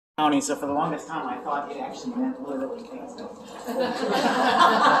So for the longest time, I thought it actually meant literally things. So if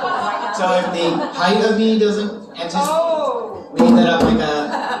the height of me doesn't mean that I'm like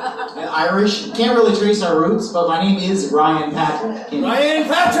an Irish, can't really trace our roots, but my name is Ryan Patrick. Kinney. Ryan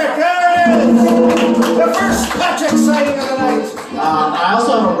Patrick, there it is! The first Patrick sighting of the night. I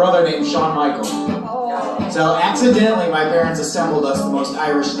also have a brother named Shawn Michael. So accidentally, my parents assembled us the most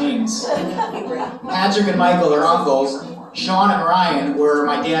Irish names. Patrick and Michael are uncles. Sean and Ryan were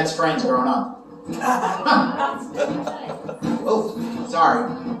my dad's friends growing up. Oh,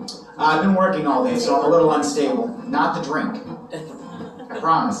 sorry. I've been working all day, so I'm a little unstable. Not the drink. I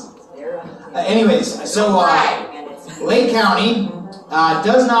promise. Anyways, so Lake County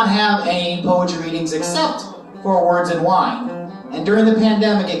does not have any poetry readings except for Words and Wine. And during the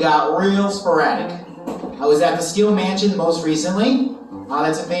pandemic, it got real sporadic. I was at the Steel Mansion most recently.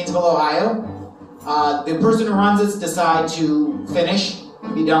 That's in Painesville, Ohio. The person who runs it decided to finish,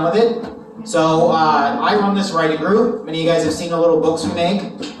 be done with it. So I run this writing group. Many of you guys have seen the little books we make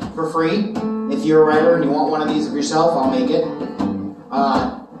for free. If you're a writer and you want one of these of yourself, I'll make it.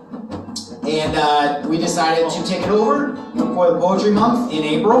 And we decided to take it over for the Poetry Month in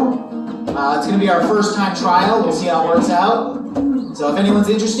April. It's going to be our first time trial. We'll see how it works out. So if anyone's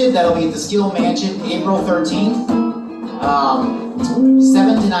interested, that'll be at the Steel Mansion, April 13th,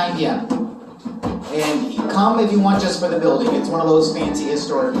 7 to 9 p.m. And come if you want just for the building. It's one of those fancy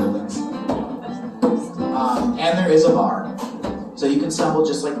historic buildings. And there is a bar. So you can stumble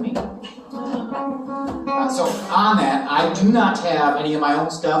just like me. So on that, I do not have any of my own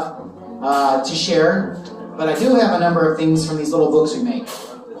stuff to share, but I do have a number of things from these little books we make.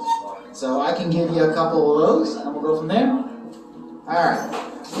 So I can give you a couple of those, and we'll go from there. Alright.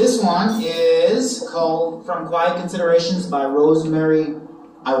 This one is called From Quiet Considerations by Rosemary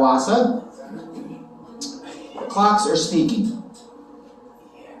Iwasa. The clocks are speaking.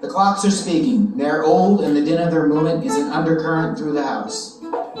 The clocks are speaking. They are old, and the din of their movement is an undercurrent through the house.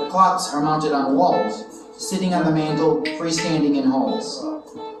 The clocks are mounted on walls, sitting on the mantle, freestanding in halls.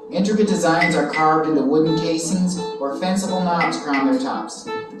 Intricate designs are carved into wooden casings, where fanciful knobs crown their tops.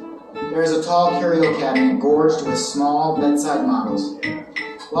 There is a tall curio cabinet gorged with small bedside models.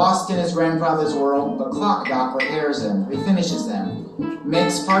 Lost in his grandfather's world, the clock dock repairs them, refinishes them,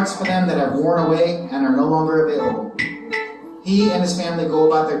 makes parts for them that have worn away and are no longer available. He and his family go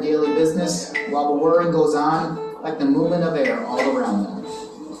about their daily business, while the whirring goes on like the movement of air all around them.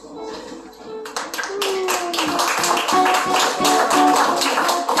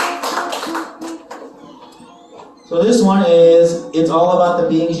 So this one is It's All About the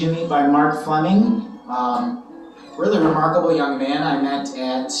Beings You Meet by Mark Fleming. Really remarkable young man I met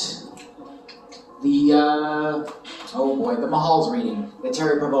at the, the Mahal's reading that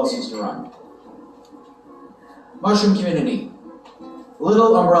Terry Provost used to run. Mushroom Community.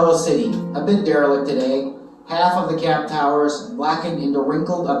 Little Umbrella City, a bit derelict today. Half of the cap towers blackened into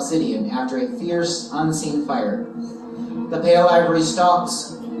wrinkled obsidian after a fierce, unseen fire. The pale ivory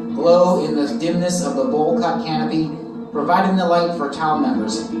stalks glow in the dimness of the bowl-cut canopy, providing the light for town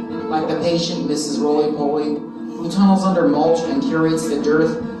members, like the patient Mrs. Roly-Poly, who tunnels under mulch and curates the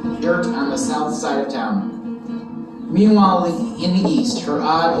dirt on the south side of town. Meanwhile, in the east, her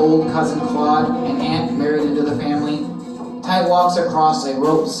odd old cousin Claude, an aunt married into the family, tight walks across a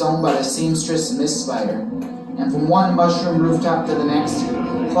rope sewn by the seamstress Miss Spider, and from one mushroom rooftop to the next,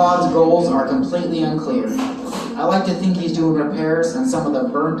 Claude's goals are completely unclear. I like to think he's doing repairs on some of the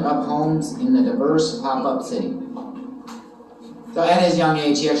burnt-up homes in the diverse pop-up city. So at his young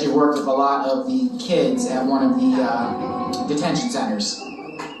age, he actually worked with a lot of the kids at one of the detention centers.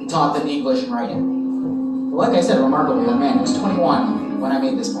 He taught them English and writing. But like I said, a remarkable young man. He was 21 when I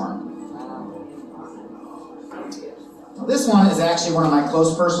made this for him. Now, this one is actually one of my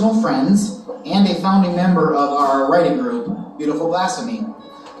close personal friends and a founding member of our writing group, Beautiful Blasphemy.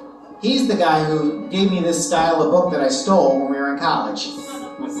 He's the guy who gave me this style of book that I stole when we were in college.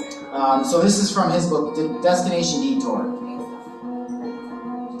 So this is from his book, Destination Detour.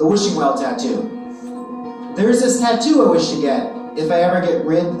 The Wishing Well Tattoo. There's this tattoo I wish to get if I ever get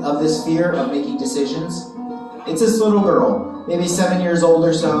rid of this fear of making decisions. It's this little girl, maybe 7 years old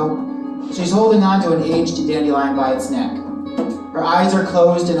or so. She's holding on to an aged dandelion by its neck. Her eyes are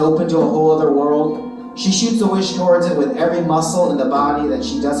closed and open to a whole other world. She shoots a wish towards it with every muscle in the body that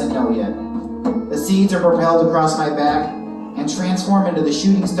she doesn't know yet. The seeds are propelled across my back and transform into the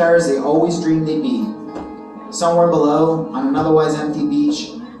shooting stars they always dreamed they'd be. Somewhere below, on an otherwise empty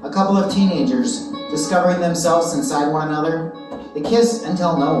beach, a couple of teenagers, discovering themselves inside one another. They kiss and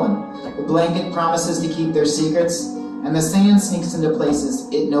tell no one. The blanket promises to keep their secrets, and the sand sneaks into places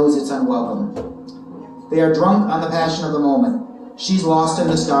it knows it's unwelcome. They are drunk on the passion of the moment, She's lost in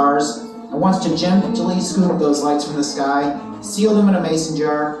the stars and wants to gently scoop those lights from the sky, seal them in a mason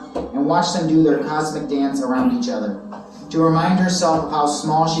jar, and watch them do their cosmic dance around each other, to remind herself of how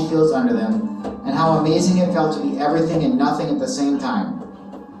small she feels under them, and how amazing it felt to be everything and nothing at the same time.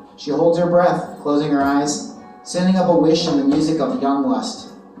 She holds her breath, closing her eyes, sending up a wish in the music of young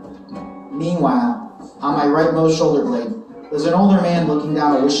lust. Meanwhile, on my rightmost shoulder blade, there's an older man looking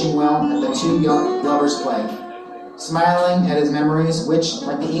down a wishing well at the two young lovers play, smiling at his memories, which,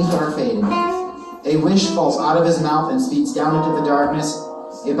 like the ink, are faded. A wish falls out of his mouth and speeds down into the darkness.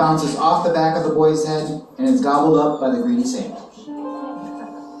 It bounces off the back of the boy's head and is gobbled up by the greedy sand.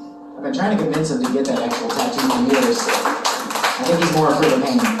 I've been trying to convince him to get that actual tattoo for years. I think he's more afraid of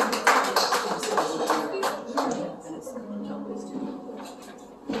pain.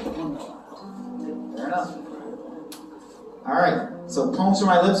 Fair enough. Alright, so Poems from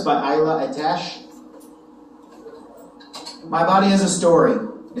My Lips by Ayla Atash. My body has a story.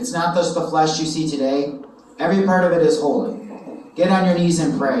 It's not just the flesh you see today. Every part of it is holy. Get on your knees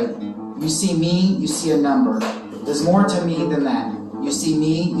and pray. You see me, you see a number. There's more to me than that. You see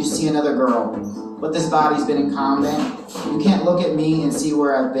me, you see another girl. But this body's been in combat. You can't look at me and see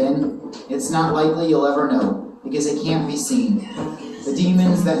where I've been. It's not likely you'll ever know, because it can't be seen. The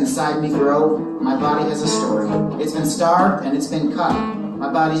demons that inside me grow, my body has a story. It's been starved and it's been cut.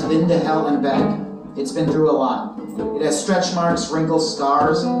 My body's been to hell and back. It's been through a lot. It has stretch marks, wrinkles,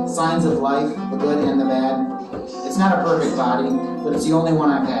 scars, signs of life, the good and the bad. It's not a perfect body, but it's the only one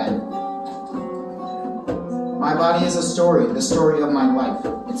I've had. My body is a story, the story of my life.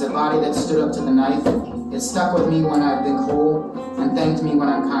 It's a body that stood up to the knife. It stuck with me when I've been cruel, and thanked me when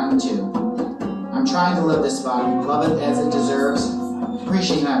I'm kind too. I'm trying to love this body, love it as it deserves.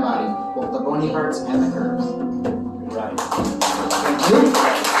 Appreciate my body, both the bony parts and the curves. Right. Thank you.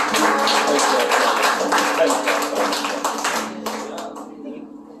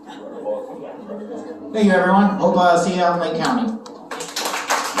 Thank you, everyone. Hope see you out in Lake County.